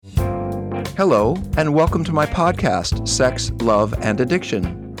Hello, and welcome to my podcast, Sex, Love, and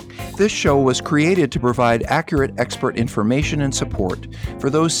Addiction. This show was created to provide accurate expert information and support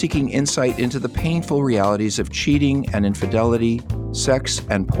for those seeking insight into the painful realities of cheating and infidelity, sex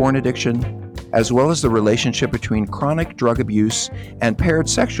and porn addiction, as well as the relationship between chronic drug abuse and paired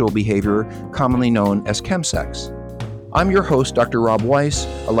sexual behavior, commonly known as chemsex. I'm your host, Dr. Rob Weiss,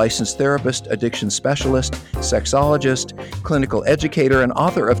 a licensed therapist, addiction specialist, sexologist, clinical educator, and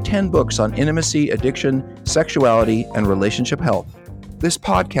author of 10 books on intimacy, addiction, sexuality, and relationship health. This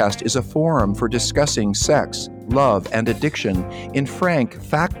podcast is a forum for discussing sex, love, and addiction in frank,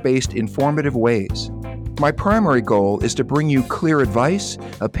 fact-based, informative ways. My primary goal is to bring you clear advice,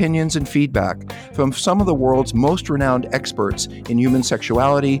 opinions, and feedback from some of the world's most renowned experts in human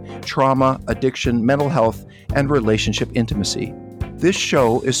sexuality, trauma, addiction, mental health, and relationship intimacy. This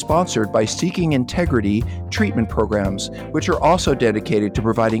show is sponsored by Seeking Integrity treatment programs, which are also dedicated to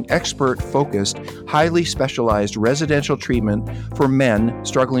providing expert-focused, highly specialized residential treatment for men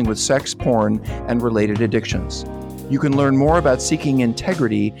struggling with sex, porn, and related addictions. You can learn more about Seeking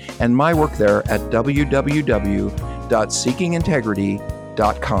Integrity and my work there at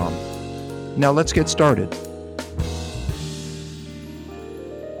www.seekingintegrity.com. Now let's get started.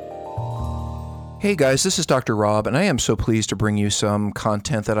 Hey guys, this is Dr. Rob, and I am so pleased to bring you some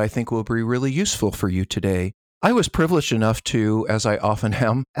content that I think will be really useful for you today. I was privileged enough to, as I often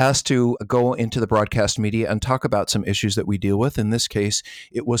am, asked to go into the broadcast media and talk about some issues that we deal with. In this case,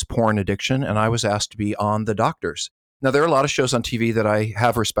 it was porn addiction, and I was asked to be on The Doctors. Now, there are a lot of shows on TV that I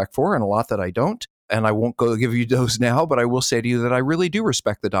have respect for and a lot that I don't, and I won't go give you those now, but I will say to you that I really do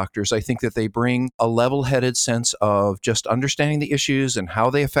respect The Doctors. I think that they bring a level-headed sense of just understanding the issues and how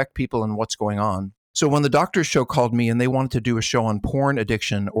they affect people and what's going on. So when The Doctors show called me and they wanted to do a show on porn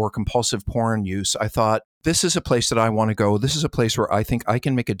addiction or compulsive porn use, I thought, this is a place that I want to go. This is a place where I think I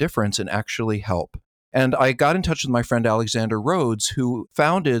can make a difference and actually help. And I got in touch with my friend Alexander Rhodes, who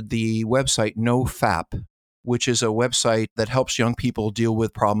founded the website NoFap, which is a website that helps young people deal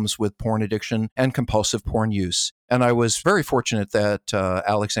with problems with porn addiction and compulsive porn use. And I was very fortunate that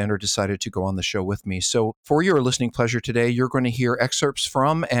Alexander decided to go on the show with me. So for your listening pleasure today, you're going to hear excerpts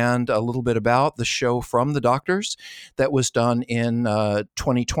from and a little bit about the show from The Doctors that was done in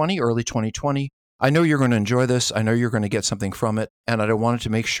 2020, early 2020. I know you're going to enjoy this. I know you're going to get something from it. And I wanted to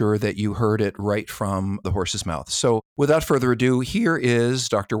make sure that you heard it right from the horse's mouth. So without further ado, here is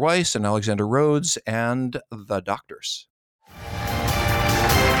Dr. Weiss and Alexander Rhodes and The Doctors.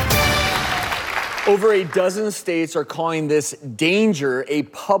 Over a dozen states are calling this danger a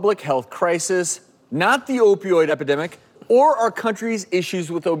public health crisis, not the opioid epidemic or our country's issues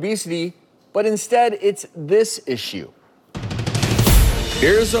with obesity, but instead it's this issue.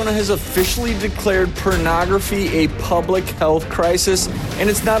 Arizona has officially declared pornography a public health crisis, and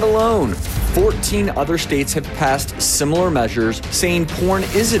it's not alone. 14 other states have passed similar measures saying porn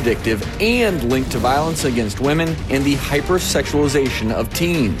is addictive and linked to violence against women and the hypersexualization of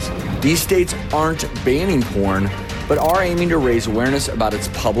teens. These states aren't banning porn, but are aiming to raise awareness about its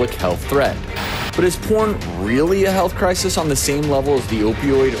public health threat. But is porn really a health crisis on the same level as the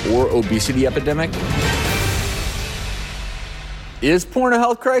opioid or obesity epidemic? Is porn a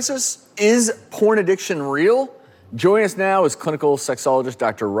health crisis? Is porn addiction real? Joining us now is clinical sexologist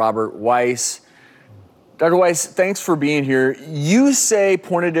Dr. Robert Weiss. Dr. Weiss, thanks for being here. You say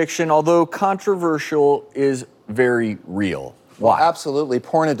porn addiction, although controversial, is very real. Why? Well, absolutely.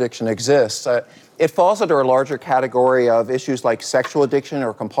 Porn addiction exists. It falls under a larger category of issues like sexual addiction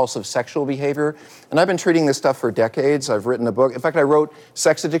or compulsive sexual behavior. And I've been treating this stuff for decades. I've written a book. In fact, I wrote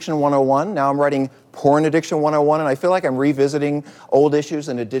Sex Addiction 101. Now I'm writing Porn Addiction 101. And I feel like I'm revisiting old issues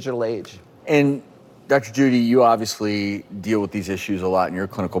in a digital age. And Dr. Judy, you obviously deal with these issues a lot in your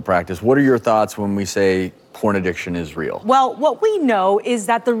clinical practice. What are your thoughts when we say porn addiction is real? Well, what we know is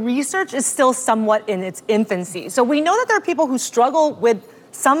that the research is still somewhat in its infancy. So we know that there are people who struggle with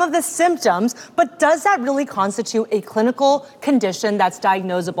some of the symptoms, but does that really constitute a clinical condition that's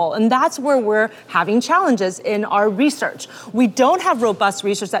diagnosable? And that's where we're having challenges in our research. We don't have robust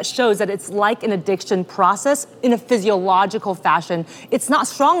research that shows that it's like an addiction process in a physiological fashion. It's not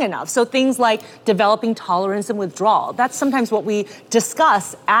strong enough. So things like developing tolerance and withdrawal, that's sometimes what we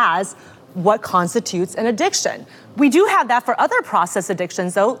discuss as what constitutes an addiction. We do have that for other process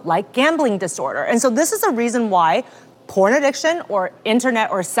addictions, though, like gambling disorder. And so this is a reason why porn addiction or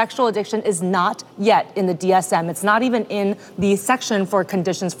internet or sexual addiction is not yet in the DSM. It's not even in the section for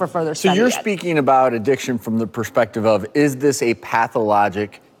conditions for further study. So you're speaking about addiction from the perspective of, is this a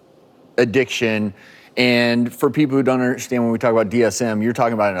pathologic addiction? And for people who don't understand, when we talk about DSM, you're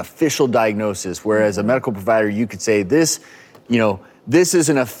talking about an official diagnosis, whereas a medical provider, you could say this, This is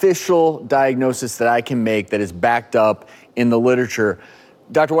an official diagnosis that I can make that is backed up in the literature.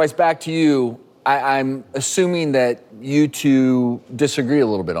 Dr. Weiss, back to you. I'm assuming that you two disagree a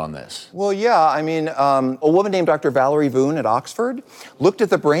little bit on this. Well, yeah. I mean, a woman named Dr. Valerie Voon at Oxford looked at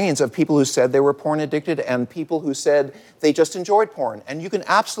the brains of people who said they were porn addicted and people who said they just enjoyed porn. And you can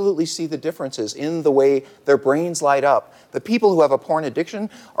absolutely see the differences in the way their brains light up. The people who have a porn addiction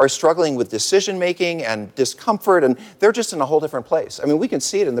are struggling with decision making and discomfort, and they're just in a whole different place. I mean, we can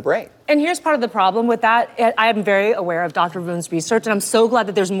see it in the brain. And here's part of the problem with that. I am very aware of Dr. Voon's research, and I'm so glad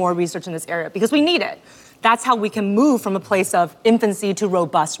that there's more research in this area because we need it. That's how we can move from a place of infancy to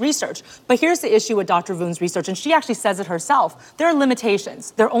robust research. But here's the issue with Dr. Voon's research, and she actually says it herself. There are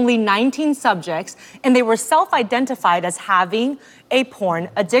limitations. There are only 19 subjects, and they were self-identified as having a porn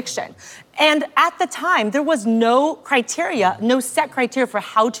addiction. And at the time, there was no criteria, no set criteria for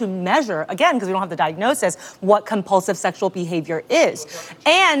how to measure, again, because we don't have the diagnosis, what compulsive sexual behavior is.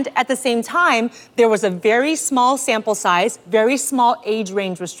 And at the same time, there was a very small sample size, very small age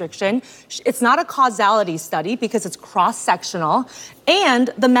range restriction. It's not a causality study because it's cross-sectional. And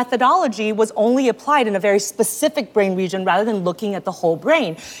the methodology was only applied in a very specific brain region rather than looking at the whole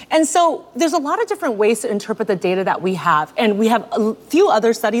brain. And so there's a lot of different ways to interpret the data that we have. And we have a few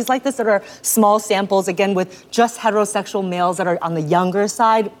other studies like this that are small samples, again, with just heterosexual males that are on the younger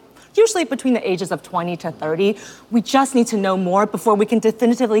side, usually between the ages of 20 to 30. We just need to know more before we can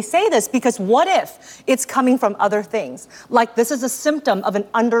definitively say this, because what if it's coming from other things? Like this is a symptom of an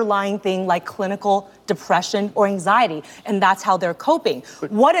underlying thing like clinical depression or anxiety, and that's how they're coping.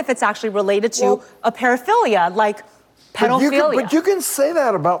 What if it's actually related to a paraphilia, like pedophilia? But you can say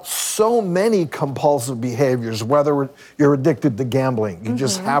that about so many compulsive behaviors, whether you're addicted to gambling. You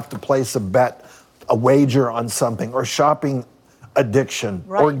just have to place a bet, a wager on something, or shopping addiction,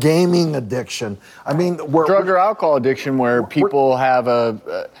 or gaming addiction. I mean, drug or alcohol addiction, where people have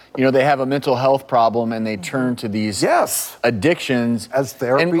they have a mental health problem and they turn to these addictions as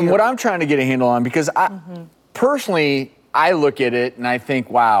therapy. And what I'm trying to get a handle on, because personally, I look at it and I think,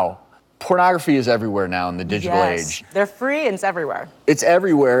 wow, pornography is everywhere now in the digital age. They're free and it's everywhere. It's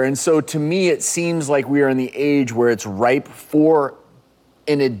everywhere. And so to me, it seems like we are in the age where it's ripe for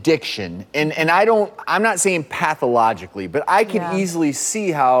an addiction. And I'm not saying pathologically, but I can easily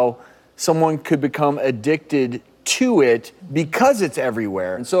see how someone could become addicted to it because it's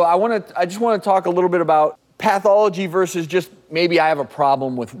everywhere. And so I just want to talk a little bit about pathology versus just maybe I have a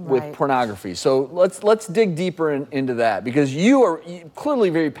problem with pornography. So let's dig deeper into that, because you are clearly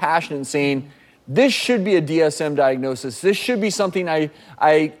very passionate in saying this should be a DSM diagnosis. This should be something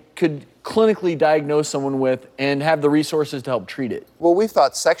I could clinically diagnose someone with and have the resources to help treat it. Well, we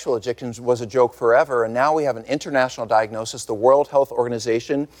thought sexual addiction was a joke forever, and now we have an international diagnosis. The World Health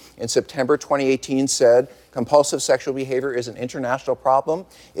Organization in September 2018 said compulsive sexual behavior is an international problem.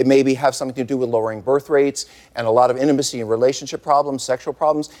 It may have something to do with lowering birth rates and a lot of intimacy and relationship problems, sexual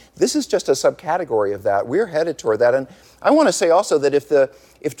problems. This is just a subcategory of that. We're headed toward that. And I want to say also that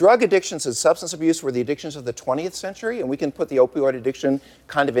if drug addictions and substance abuse were the addictions of the 20th century, and we can put the opioid addiction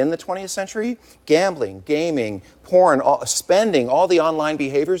kind of in the 20th century, gambling, gaming, porn, spending, all the online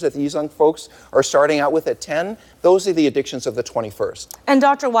behaviors that these young folks are starting out with at 10, those are the addictions of the 21st. And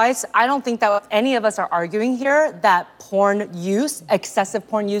Dr. Weiss, I don't think that any of us are arguing here that porn use, excessive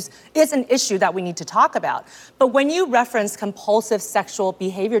porn use, is an issue that we need to talk about. But when you reference compulsive sexual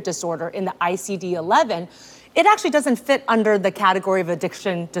behavior disorder in the ICD-11, it actually doesn't fit under the category of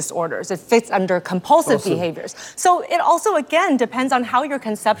addiction disorders. It fits under compulsive behaviors. So it also, again, depends on how you're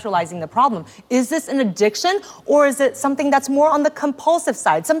conceptualizing the problem. Is this an addiction, or is it something that's more on the compulsive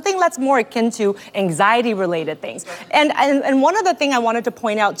side, something that's more akin to anxiety-related things? And one other thing I wanted to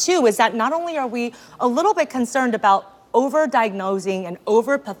point out, too, is that not only are we a little bit concerned about over-diagnosing and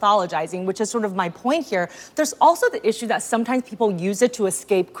over-pathologizing, which is sort of my point here, there's also the issue that sometimes people use it to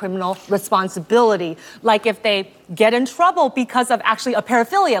escape criminal responsibility. Like if they get in trouble because of actually a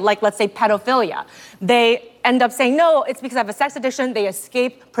paraphilia, like let's say pedophilia, they end up saying, no, it's because I have a sex addiction, they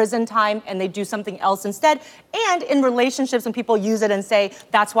escape prison time and they do something else instead. And in relationships, when people use it and say,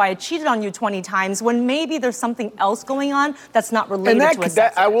 that's why I cheated on you 20 times, when maybe there's something else going on that's not related to a sex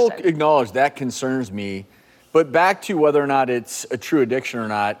addiction. I will acknowledge that concerns me. But back to whether or not it's a true addiction or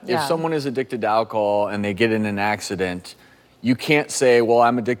not, if someone is addicted to alcohol and they get in an accident, you can't say, well,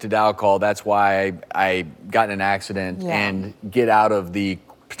 I'm addicted to alcohol, that's why I got in an accident, and get out of the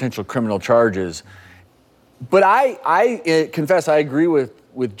potential criminal charges. But I confess I agree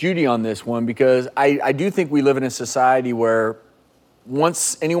with Judy on this one, because I do think we live in a society where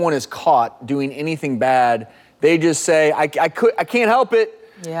once anyone is caught doing anything bad, they just say, I can't help it.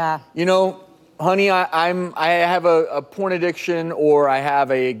 Yeah. You know, honey, I have a porn addiction, or I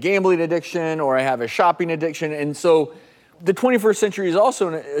have a gambling addiction, or I have a shopping addiction. And so the 21st century is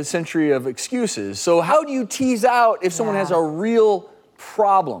also a century of excuses. So how do you tease out if someone has a real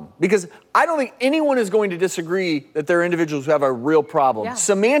problem? Because I don't think anyone is going to disagree that there are individuals who have a real problem. Yeah.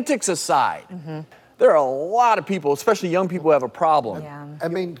 Semantics aside, there are a lot of people, especially young people, who have a problem. Yeah. I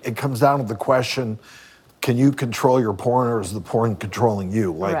mean, it comes down to the question, can you control your porn, or is the porn controlling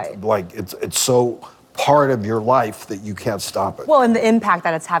you? Like it's so part of your life that you can't stop it. Well, and the impact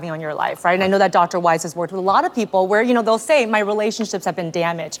that it's having on your life, right? And I know that Dr. Weiss has worked with a lot of people where, they'll say, my relationships have been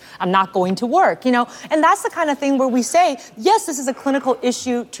damaged. I'm not going to work, And that's the kind of thing where we say, yes, this is a clinical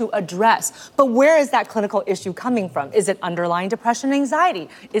issue to address. But where is that clinical issue coming from? Is it underlying depression and anxiety?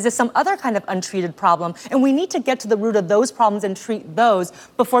 Is it some other kind of untreated problem? And we need to get to the root of those problems and treat those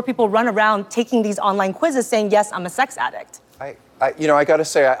before people run around taking these online quizzes saying, yes, I'm a sex addict. I got to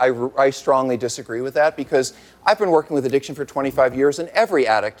say, I strongly disagree with that, because I've been working with addiction for 25 years, and every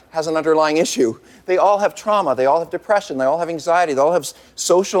addict has an underlying issue. They all have trauma, they all have depression, they all have anxiety, they all have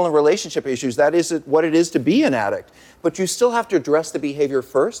social and relationship issues. That is what it is to be an addict. But you still have to address the behavior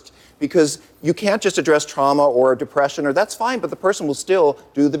first, because you can't just address trauma or depression, or that's fine, but the person will still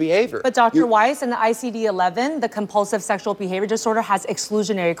do the behavior. But Dr. Weiss, in the ICD-11, the compulsive sexual behavior disorder has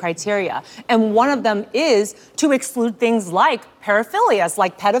exclusionary criteria. And one of them is to exclude things like paraphilias,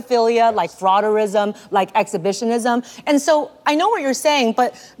 like pedophilia, like frauderism, like exhibitionism. And so I know what you're saying,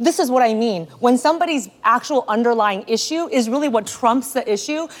 but this is what I mean. When somebody's actual underlying issue is really what trumps the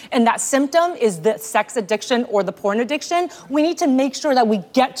issue, and that symptom is the sex addiction or the porn addiction, we need to make sure that we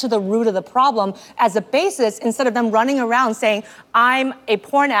get to the root of the problem as a basis, instead of them running around saying, I'm a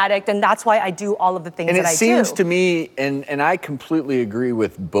porn addict and that's why I do all of the things that I do. And it seems to me, and I completely agree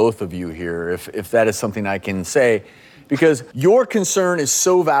with both of you here, if that is something I can say, because your concern is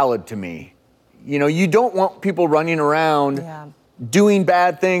so valid to me. You don't want people running around doing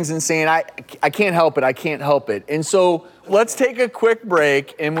bad things and saying, I can't help it, I can't help it. And so let's take a quick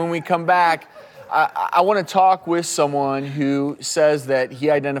break, and when we come back, I want to talk with someone who says that he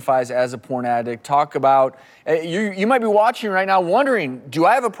identifies as a porn addict. Talk about, you might be watching right now wondering, do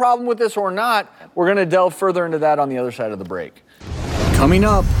I have a problem with this or not? We're going to delve further into that on the other side of the break. Coming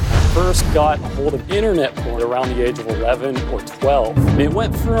up. First got hold of internet porn around the age of 11 or 12. It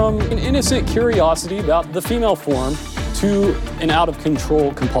went from an innocent curiosity about the female form to an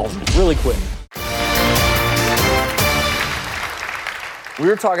out-of-control compulsion, really quick. We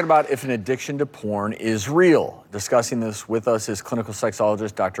were talking about if an addiction to porn is real. Discussing this with us is clinical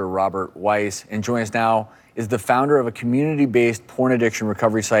sexologist Dr. Robert Weiss, and joining us now is the founder of a community-based porn addiction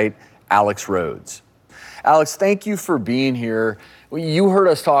recovery site, Alex Rhodes. Alex, thank you for being here. You heard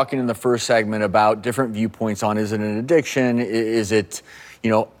us talking in the first segment about different viewpoints on, is it an addiction? Is it,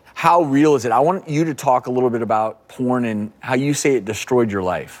 how real is it? I want you to talk a little bit about porn and how you say it destroyed your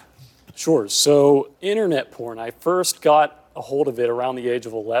life. Sure. So internet porn, I first got a hold of it around the age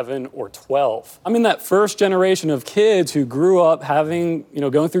of 11 or 12. I'm in that first generation of kids who grew up having,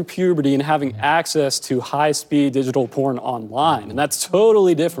 going through puberty and having access to high-speed digital porn online. And that's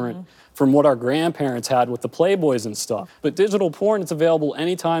totally different from what our grandparents had with the Playboys and stuff. But digital porn, it's available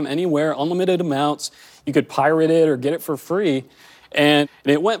anytime, anywhere, unlimited amounts. You could pirate it or get it for free. And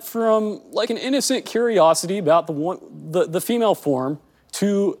it went from like an innocent curiosity about the female form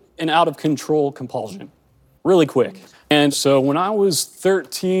to an out-of-control compulsion, really quick. And so when I was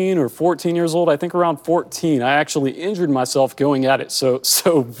 13 or 14 years old, I think around 14, I actually injured myself going at it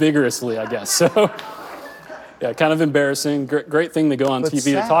so vigorously, I guess. So yeah, kind of embarrassing. Great thing to go on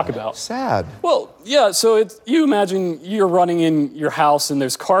TV to talk about. Sad. Well, yeah, so you imagine you're running in your house and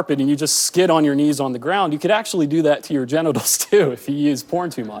there's carpet and you just skid on your knees on the ground. You could actually do that to your genitals too if you use porn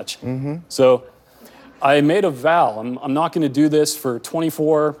too much. So I made a vow. I'm not going to do this for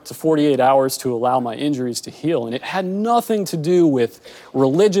 24 to 48 hours to allow my injuries to heal. And it had nothing to do with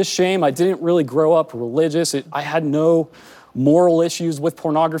religious shame. I didn't really grow up religious. I had no moral issues with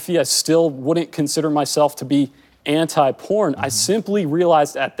pornography. I still wouldn't consider myself to be anti-porn. I simply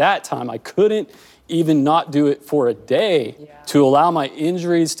realized at that time I couldn't even not do it for a day to allow my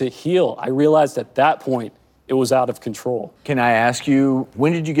injuries to heal. I realized at that point it was out of control. Can I ask you,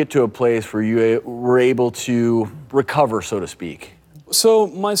 when did you get to a place where you were able to recover, so to speak? So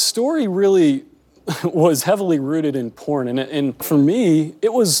my story really was heavily rooted in porn. And for me,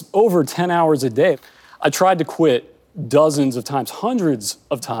 it was over 10 hours a day. I tried to quit dozens of times, hundreds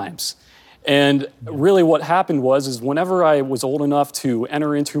of times. And really what happened was whenever I was old enough to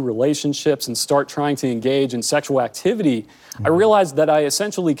enter into relationships and start trying to engage in sexual activity, I realized that I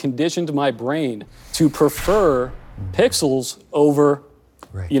essentially conditioned my brain to prefer pixels over,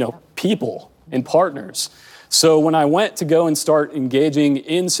 people. and partners. So when I went to go and start engaging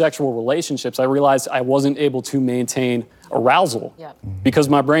in sexual relationships, I realized I wasn't able to maintain arousal because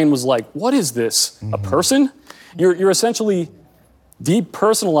my brain was like, what is this, a person? You're essentially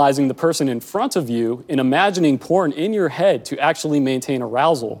depersonalizing the person in front of you and imagining porn in your head to actually maintain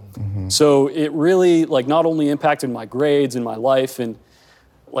arousal. So it really not only impacted my grades and my life and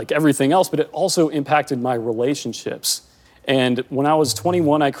everything else, but it also impacted my relationships. And when I was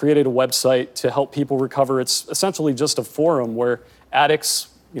 21, I created a website to help people recover. It's essentially just a forum where addicts,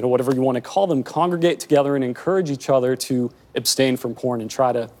 whatever you want to call them, congregate together and encourage each other to abstain from porn and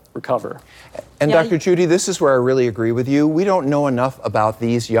try to recover. And Dr. Judy, this is where I really agree with you. We don't know enough about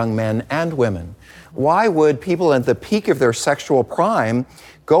these young men and women. Why would people at the peak of their sexual prime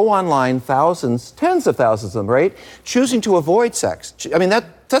go online, thousands, tens of thousands of them, right, choosing to avoid sex? I mean,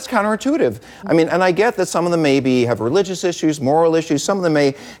 that's counterintuitive. I mean, and I get that some of them maybe have religious issues, moral issues, some of them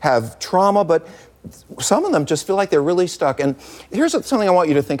may have trauma, but some of them just feel like they're really stuck. And here's something I want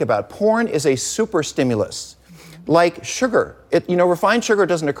you to think about. Porn is a super stimulus. Like sugar. Refined sugar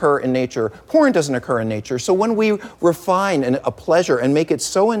doesn't occur in nature. Porn doesn't occur in nature. So when we refine a pleasure and make it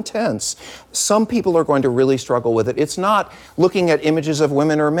so intense, some people are going to really struggle with it. It's not looking at images of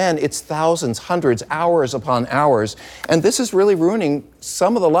women or men. It's thousands, hundreds, hours upon hours. And this is really ruining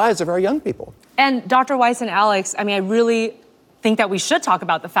some of the lives of our young people. And Dr. Weiss and Alex, I really think that we should talk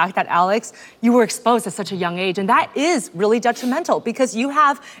about the fact that, Alex, you were exposed at such a young age, and that is really detrimental because you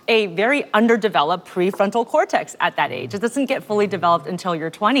have a very underdeveloped prefrontal cortex at that age. It doesn't get fully developed until your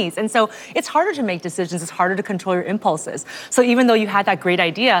 20s. And so it's harder to make decisions. It's harder to control your impulses. So even though you had that great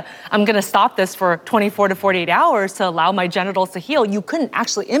idea, I'm going to stop this for 24 to 48 hours to allow my genitals to heal, you couldn't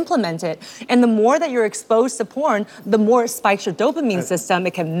actually implement it. And the more that you're exposed to porn, the more it spikes your dopamine system.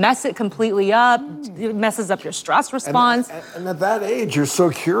 It can mess it completely up. It messes up your stress response. And at that age, you're so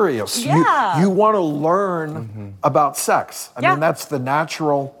curious. Yeah. You want to learn about sex. I mean, that's the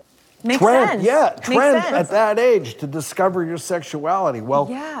natural Makes trend. sense. Yeah, Makes trend sense. at that age to discover your sexuality. Well,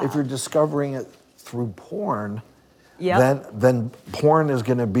 Yeah. if you're discovering it through porn, Yep. then porn is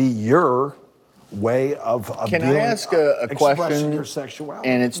going to be your way of Can I ask a expressing question? your sexuality.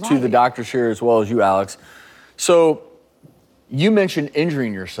 And it's to the doctors here as well as you, Alex. So you mentioned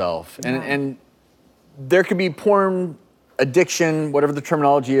injuring yourself, and there could be porn addiction, whatever the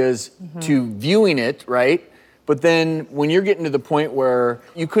terminology is, to viewing it, right? But then when you're getting to the point where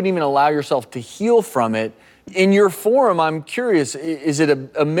you couldn't even allow yourself to heal from it, in your forum, I'm curious, is it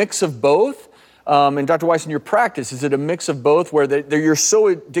a mix of both? And Dr. Weiss, in your practice, is it a mix of both where you're so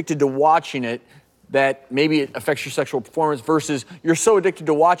addicted to watching it that maybe it affects your sexual performance versus you're so addicted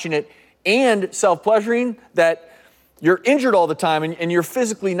to watching it and self-pleasuring that you're injured all the time and you're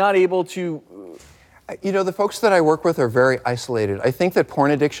physically not able to... The folks that I work with are very isolated. I think that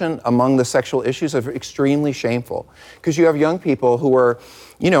porn addiction among the sexual issues are extremely shameful because you have young people who are,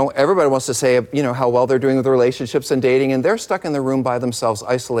 everybody wants to say, how well they're doing with relationships and dating, and they're stuck in the room by themselves,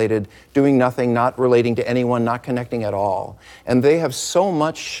 isolated, doing nothing, not relating to anyone, not connecting at all. And they have so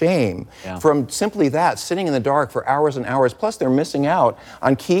much shame from simply that, sitting in the dark for hours and hours. Plus, they're missing out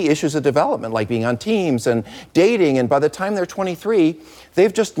on key issues of development, like being on teams and dating. And by the time they're 23,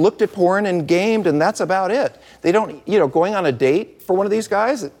 they've just looked at porn and gamed, and that's about it. They don't, going on a date for one of these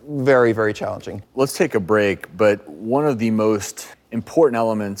guys, very, very challenging. Let's take a break, but one of the most important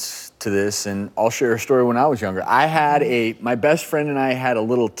elements to this, and I'll share a story when I was younger. I had my best friend and I had a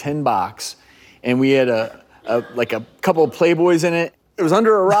little tin box, and we had a couple of Playboys in it. It was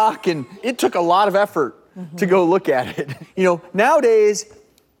under a rock, and it took a lot of effort to go look at it. Nowadays,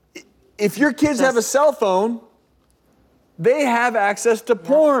 if your kids have a cell phone, they have access to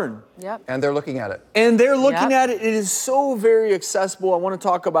porn. Yep. And they're looking at it. And they're looking at it. It is so very accessible. I want to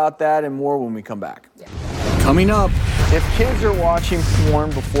talk about that and more when we come back. Coming up, if kids are watching porn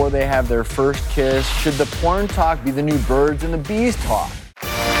before they have their first kiss, should the porn talk be the new birds and the bees talk?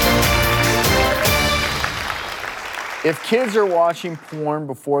 If kids are watching porn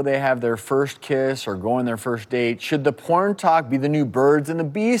before they have their first kiss or go on their first date, should the porn talk be the new birds and the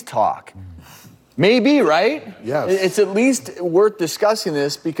bees talk? Maybe, right? Yes. It's at least worth discussing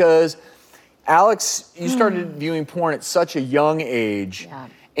this because, Alex, you started viewing porn at such a young age. Yeah.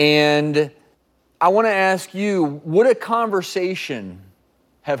 And I want to ask you, would a conversation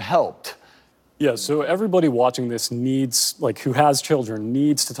have helped? Yeah, so everybody watching this needs, who has children,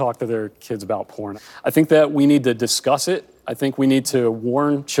 needs to talk to their kids about porn. I think that we need to discuss it. I think we need to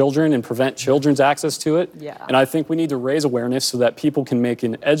warn children and prevent children's access to it. Yeah. And I think we need to raise awareness so that people can make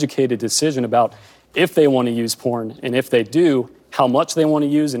an educated decision about if they want to use porn, and if they do, how much they want to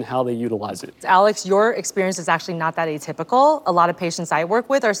use and how they utilize it. Alex, your experience is actually not that atypical. A lot of patients I work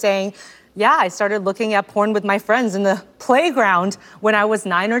with are saying, yeah, I started looking at porn with my friends in the playground when I was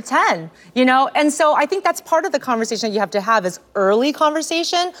 9 or 10, And so I think that's part of the conversation that you have to have is early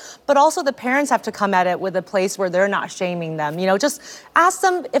conversation, but also the parents have to come at it with a place where they're not shaming them. Just ask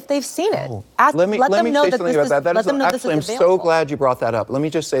them if they've seen it. Let me say something about that. Actually, I'm so glad you brought that up. Let me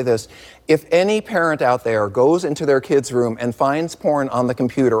just say this. If any parent out there goes into their kid's room and finds porn on the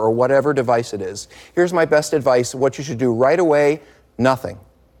computer or whatever device it is, here's my best advice. What you should do right away, nothing.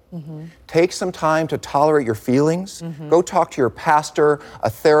 Take some time to tolerate your feelings. Go talk to your pastor, a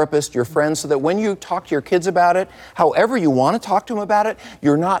therapist, your friends, so that when you talk to your kids about it, however you want to talk to them about it,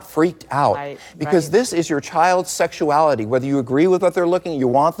 you're not freaked out. Because this is your child's sexuality. Whether you agree with what they're looking at, you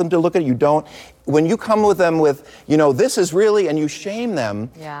want them to look at it, you don't. When you come with them with, this is really, and you shame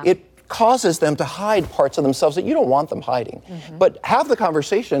them, it causes them to hide parts of themselves that you don't want them hiding. But have the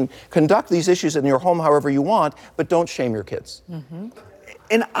conversation, conduct these issues in your home however you want, but don't shame your kids.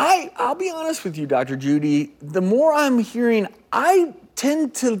 And I'll be honest with you, Dr. Judy, the more I'm hearing, I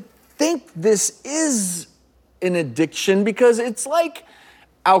tend to think this is an addiction because it's like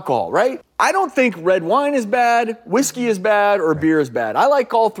alcohol, right? I don't think red wine is bad, whiskey is bad, or beer is bad. I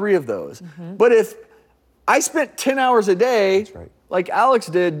like all three of those. But if I spent 10 hours a day, like Alex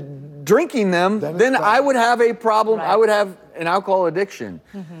did, drinking them, then I would have a problem. I would have an alcohol addiction.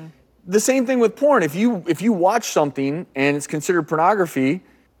 The same thing with porn. If you watch something and it's considered pornography,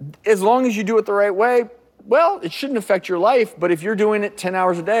 as long as you do it the right way, well, it shouldn't affect your life. But if you're doing it 10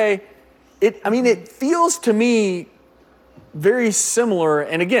 hours a day, it feels to me very similar.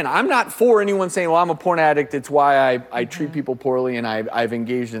 And again, I'm not for anyone saying, well, I'm a porn addict. It's why I treat people poorly and I've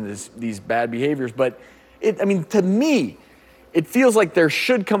engaged in these bad behaviors. But to me, it feels like there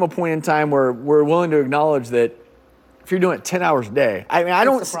should come a point in time where we're willing to acknowledge that if you're doing it 10 hours a day,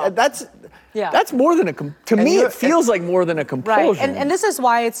 that's more than it feels like more than a compulsion. Right, and this is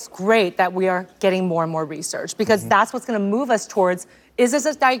why it's great that we are getting more and more research, because that's what's going to move us towards, is this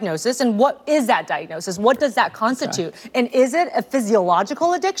a diagnosis, and what is that diagnosis? What does that constitute? And is it a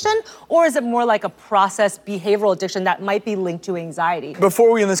physiological addiction, or is it more like a process behavioral addiction that might be linked to anxiety?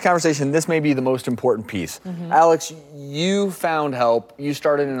 Before we end this conversation, this may be the most important piece. Alex, you found help. You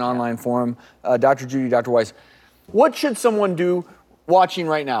started an online forum. Dr. Judy, Dr. Weiss, what should someone do watching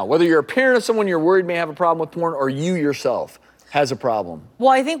right now? Whether you're a parent of someone you're worried may have a problem with porn, or you yourself has a problem.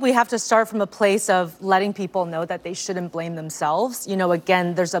 Well, I think we have to start from a place of letting people know that they shouldn't blame themselves.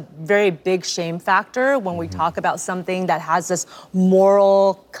 Again, there's a very big shame factor when we talk about something that has this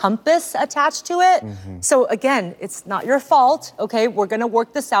moral compass attached to it. So again, it's not your fault, okay? We're gonna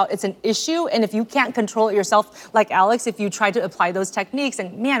work this out. It's an issue, and if you can't control it yourself, like Alex, if you try to apply those techniques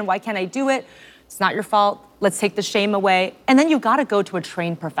and, man, why can't I do it? It's not your fault. Let's take the shame away. And then you got to go to a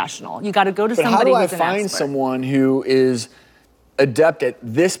trained professional. You got to go to somebody who's an expert. How do I find someone who is adept at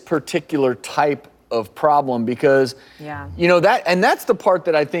this particular type of problem? Because, that's the part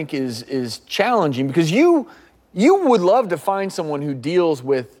that I think is challenging, because you would love to find someone who deals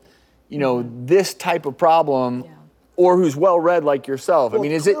with, this type of problem. Or who's well-read like yourself. Well,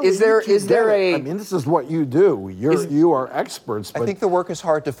 is there a... this is what you do. You are experts. But I think the work is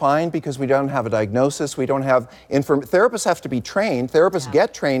hard to find because we don't have a diagnosis. We don't have... Therapists have to be trained. Therapists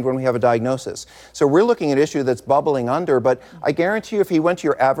get trained when we have a diagnosis. So we're looking at an issue that's bubbling under, but I guarantee you if you went to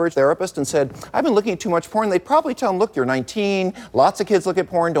your average therapist and said, I've been looking at too much porn, they'd probably tell him, look, you're 19, lots of kids look at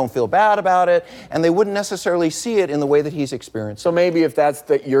porn, don't feel bad about it, and they wouldn't necessarily see it in the way that he's experienced. So maybe if that's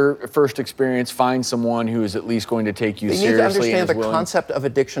your first experience, find someone who is at least going to take you seriously. They need to understand the concept of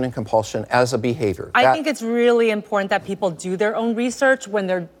addiction and compulsion as a behavior. I think it's really important that people do their own research when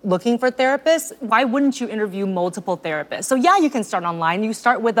they're looking for therapists. Why wouldn't you interview multiple therapists? So yeah, you can start online. You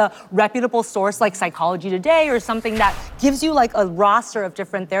start with a reputable source like Psychology Today or something that gives you like a roster of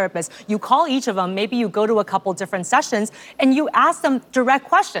different therapists. You call each of them, maybe you go to a couple different sessions, and you ask them direct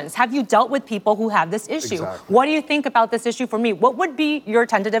questions. Have you dealt with people who have this issue? Exactly. What do you think about this issue for me? What would be your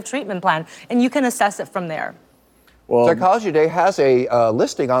tentative treatment plan? And you can assess it from there. Well, Psychology Today has a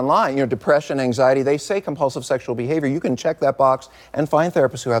listing online, depression, anxiety. They say compulsive sexual behavior. You can check that box and find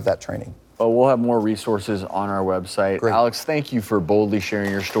therapists who have that training. Well, we'll have more resources on our website. Great. Alex, thank you for boldly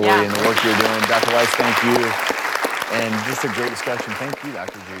sharing your story and the work you're doing. Dr. Weiss, thank you. And just a great discussion. Thank you,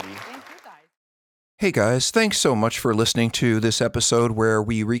 Dr. Judy. Hey guys, thanks so much for listening to this episode where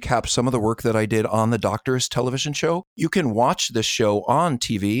we recap some of the work that I did on the Doctors television show. You can watch this show on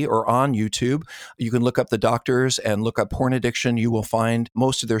TV or on YouTube. You can look up the Doctors and look up porn addiction. You will find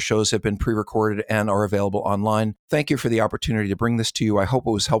most of their shows have been pre-recorded and are available online. Thank you for the opportunity to bring this to you. I hope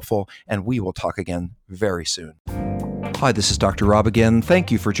it was helpful, and we will talk again very soon. Hi, this is Dr. Rob again.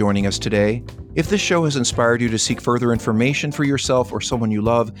 Thank you for joining us today. If this show has inspired you to seek further information for yourself or someone you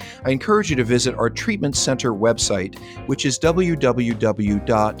love, I encourage you to visit our treatment center website, which is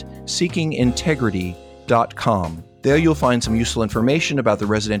www.seekingintegrity.com. There you'll find some useful information about the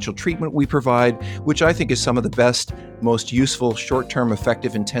residential treatment we provide, which I think is some of the best, most useful, short-term,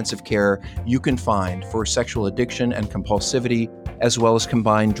 effective intensive care you can find for sexual addiction and compulsivity, as well as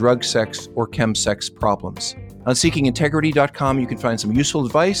combined drug, sex, or chemsex problems. On seekingintegrity.com, you can find some useful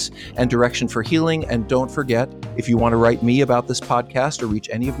advice and direction for healing. And don't forget, if you want to write me about this podcast or reach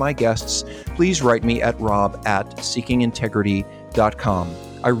any of my guests, please write me at rob@seekingintegrity.com.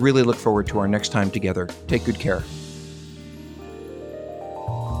 I really look forward to our next time together. Take good care.